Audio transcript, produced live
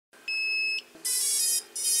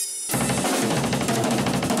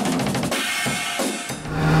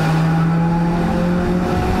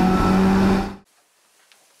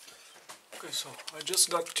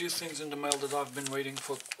got two things in the mail that I've been waiting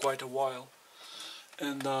for quite a while,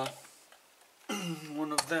 and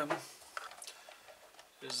one of them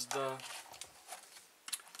is the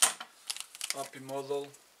API model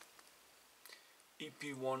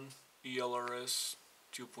EP1 ELRS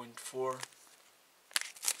 2.4,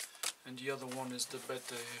 and the other one is the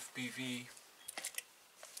Betafpv.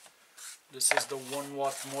 This is the 1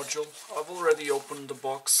 watt module. I've already opened the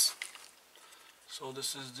box. So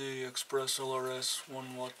this is the Express ELRS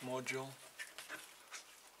 1 watt module.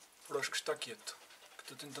 Froscas, está quieto, que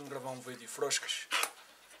estou tentando gravar vídeo. Froscas.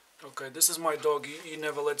 Okay, this is my dog. He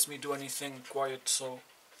never lets me do anything quiet, so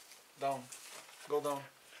down. Go down.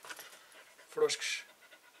 Froscas.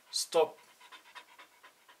 Stop.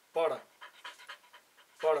 Para.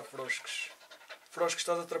 Para, Froscas. Froscas,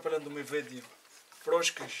 estás atrapalhando o meu vídeo.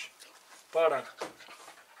 Froscas. Para.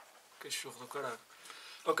 Cachorro do caralho.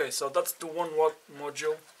 Okay, so that's the 1 watt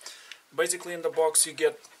module. Basically in the box you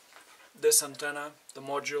get this antenna, the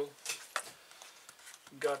module,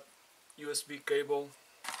 got USB cable,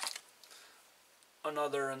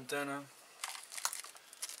 another antenna,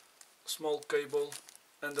 small cable,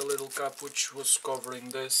 and a little cap which was covering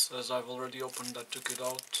this. As I've already opened, I took it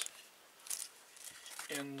out.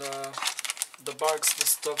 And the bags, the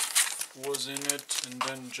stuff was in it, and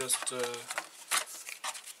then just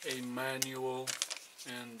a manual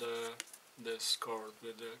and this card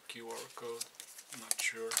with the QR code. I'm not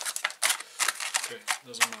sure. Okay,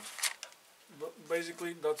 doesn't matter. But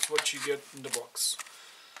basically that's what you get in the box.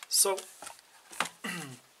 So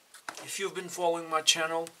if you've been following my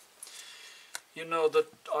channel, you know that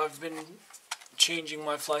I've been changing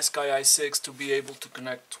my Flysky i6 to be able to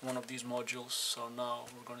connect one of these modules. So now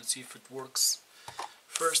we're going to see if it works.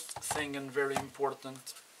 First thing, and very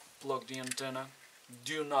important, plug the antenna.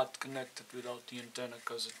 Do not connect it without the antenna,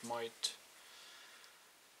 because it might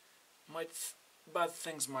bad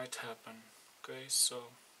things might happen. Okay,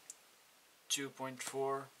 so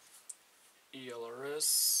 2.4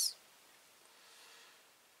 ELRS,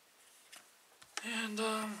 and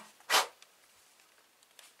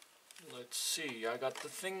let's see, I got the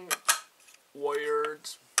thing wired,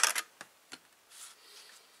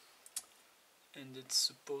 and it's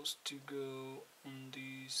supposed to go on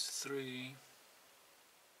these 3.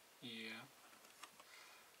 Yeah,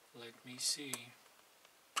 let me see.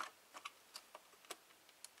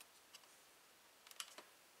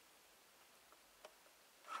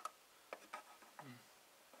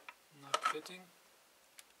 Not fitting.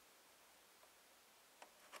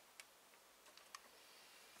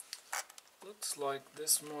 Looks like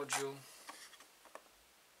this module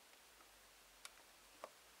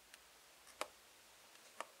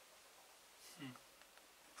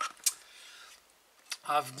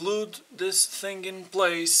I've glued this thing in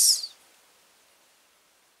place,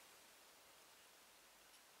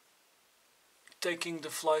 taking the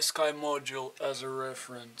Flysky module as a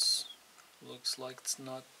reference. Looks like it's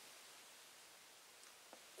not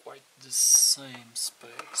quite the same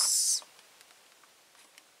space.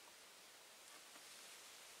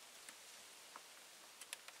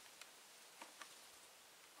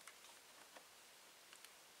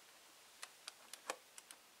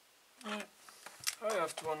 I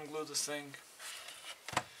have to unglue the thing.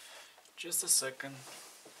 Just a second.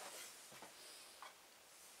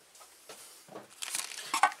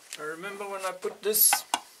 I remember when I put this,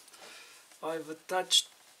 I've attached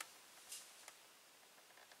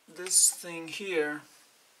this thing here,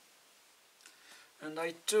 and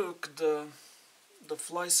I took the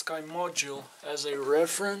Flysky module as a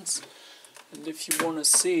reference. And if you want to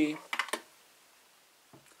see,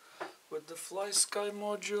 with the Flysky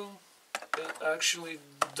module, it actually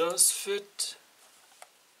does fit.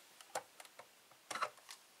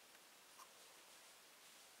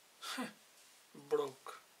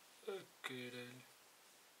 Broke. Okay then.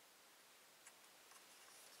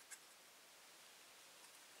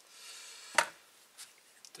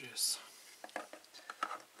 Tres.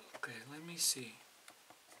 Okay, let me see.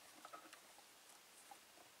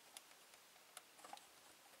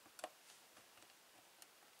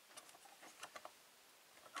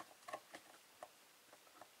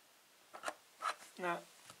 Nah,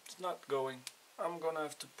 it's not going. I'm gonna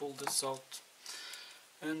have to pull this out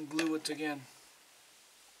and glue it again.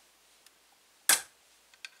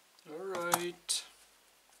 Alright.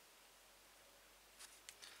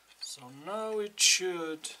 So now it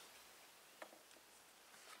should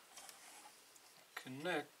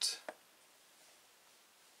connect.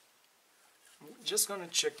 I'm just gonna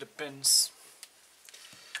check the pins.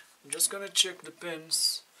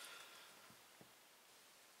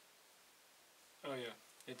 Oh yeah,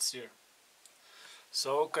 it's here.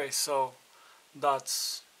 So okay, so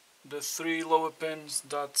That's the 3 lower pins.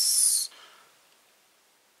 That's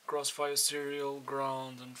crossfire serial,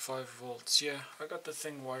 ground, and 5 volts. Yeah, I got the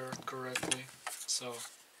thing wired correctly. So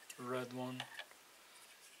red one,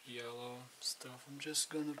 yellow stuff. I'm just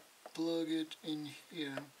gonna plug it in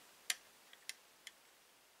here.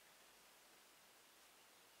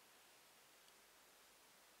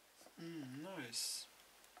 Nice.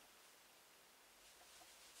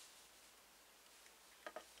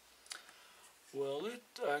 Well, it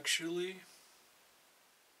actually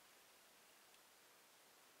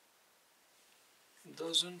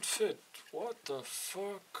doesn't fit. What the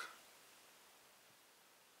fuck?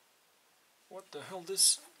 What the hell?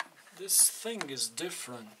 This thing is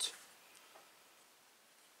different.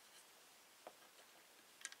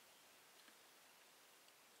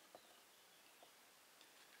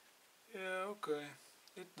 Yeah, okay.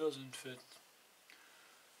 It doesn't fit.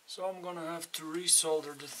 So I'm gonna have to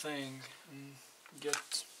resolder the thing and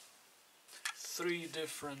get 3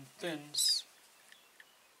 different pins.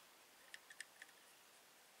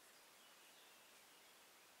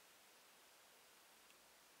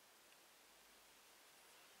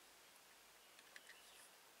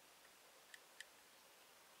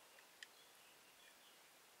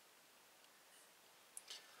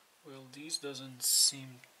 Well, these doesn't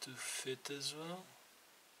seem to fit as well.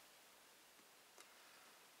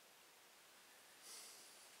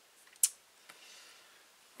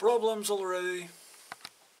 Problems already.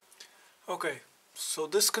 Okay, so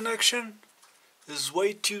this connection is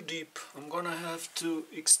way too deep. I'm gonna have to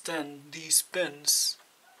extend these pins.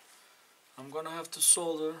 I'm gonna have to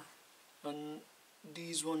solder on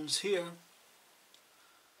these ones here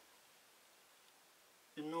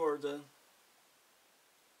in order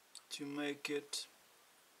to make it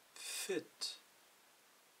fit.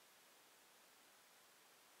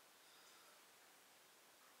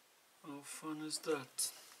 How fun is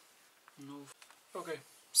that? No. Okay,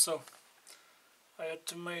 so I had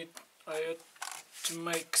to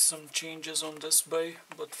make some changes on this bay,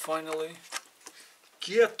 but finally,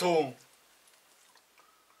 quieto!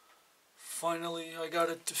 Finally, I got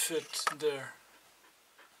it to fit there.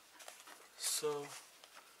 So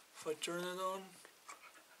if I turn it on,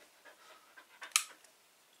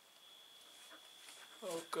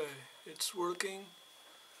 okay, it's working.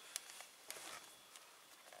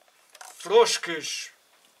 Flysky!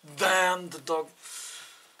 Damn, the dog.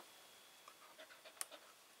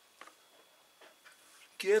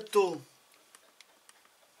 Quieto.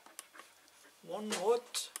 One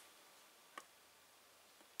what?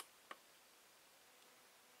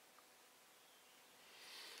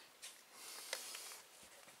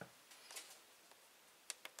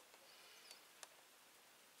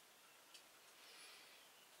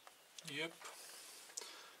 Yep.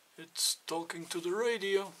 It's talking to the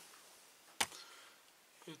radio.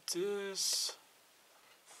 It is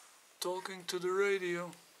talking to the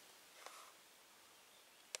radio.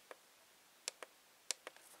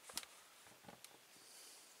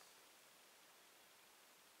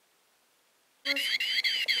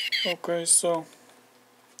 Okay, so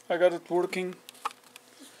I got it working.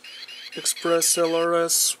 Express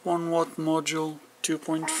ELRS 1 watt module,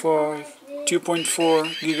 2.4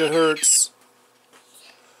 gigahertz.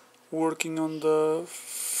 Working on the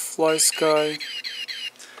Flysky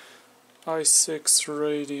i6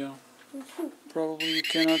 radio. Probably you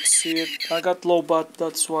cannot see it. I got low bat,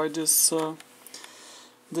 that's why this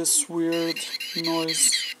weird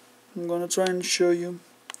noise. I'm gonna try and show you.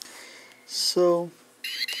 So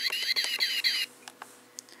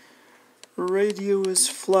radio is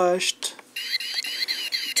flashed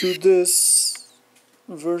to this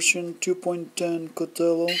version 2.10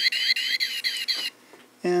 Cotello,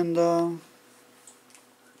 and I'm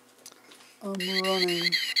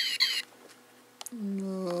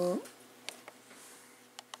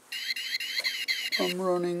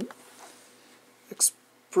running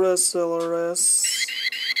Express ELRS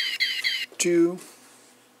 2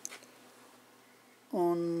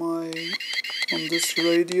 on this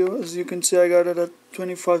radio. As you can see, I got it at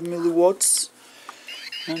 25 milliwatts,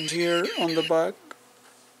 and here on the back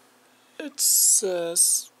it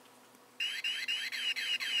says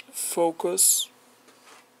focus.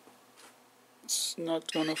 It's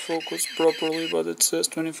not gonna focus properly, but it says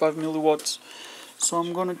 25 milliwatts. So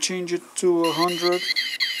I'm gonna change it to 100.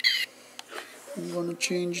 I'm gonna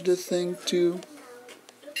change the thing to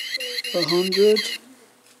 100.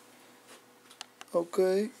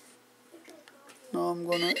 Okay. Now I'm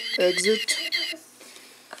gonna exit,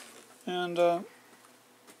 and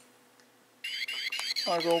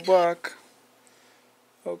I go back.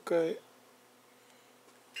 Okay.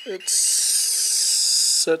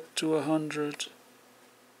 It's set to 100.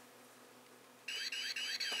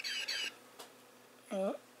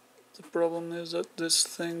 The problem is that this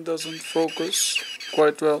thing doesn't focus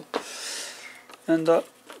quite well, and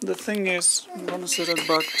the thing is, I'm gonna set it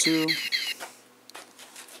back to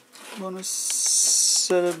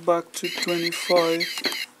 25.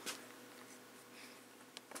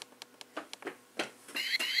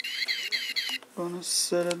 Gonna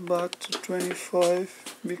set it back to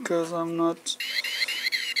 25 because I'm not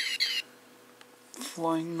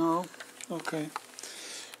flying now. Okay,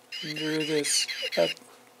 and there it is at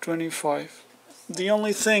 25. The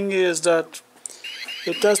only thing is that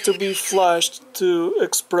it has to be flashed to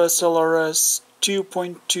express ELRS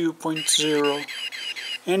 2.2.0.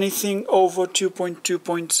 Anything over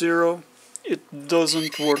 2.2.0 it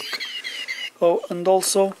doesn't work. Oh, and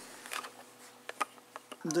also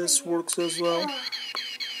this works as well.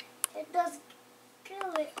 It does go.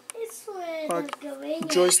 It's where it does go.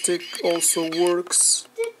 Joystick also works,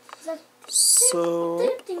 so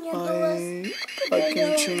I can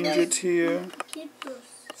change it here.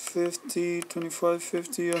 50, 25,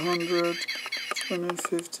 50, 100,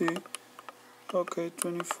 250. Okay,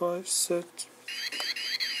 25 set.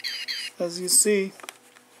 As you see,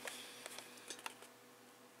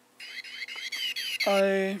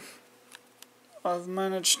 I've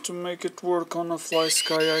managed to make it work on a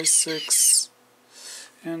Flysky i6,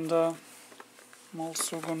 and I'm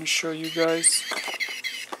also gonna show you guys.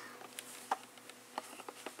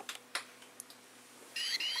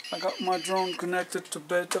 I got my drone connected to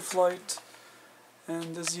Betafpv,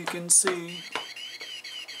 and as you can see,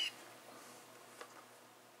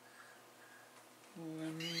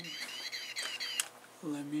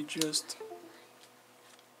 let me just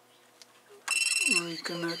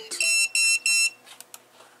reconnect.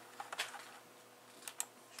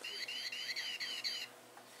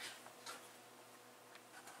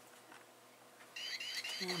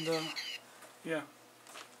 And yeah,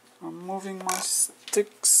 I'm moving my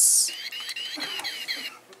sticks,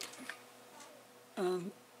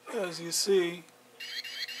 and as you see,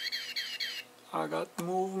 I got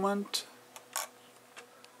movement.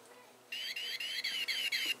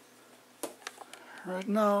 Right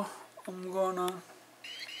now I'm gonna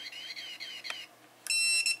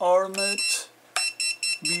arm it,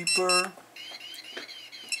 beeper,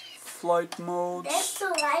 flight modes,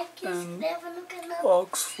 and aux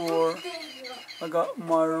 4. I got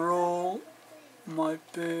my roll, my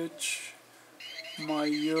pitch, my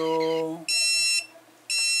yaw.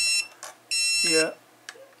 Yeah.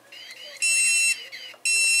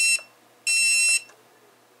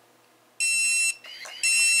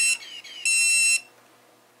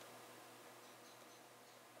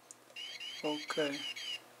 Okay.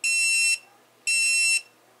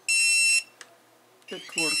 It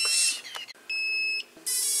works.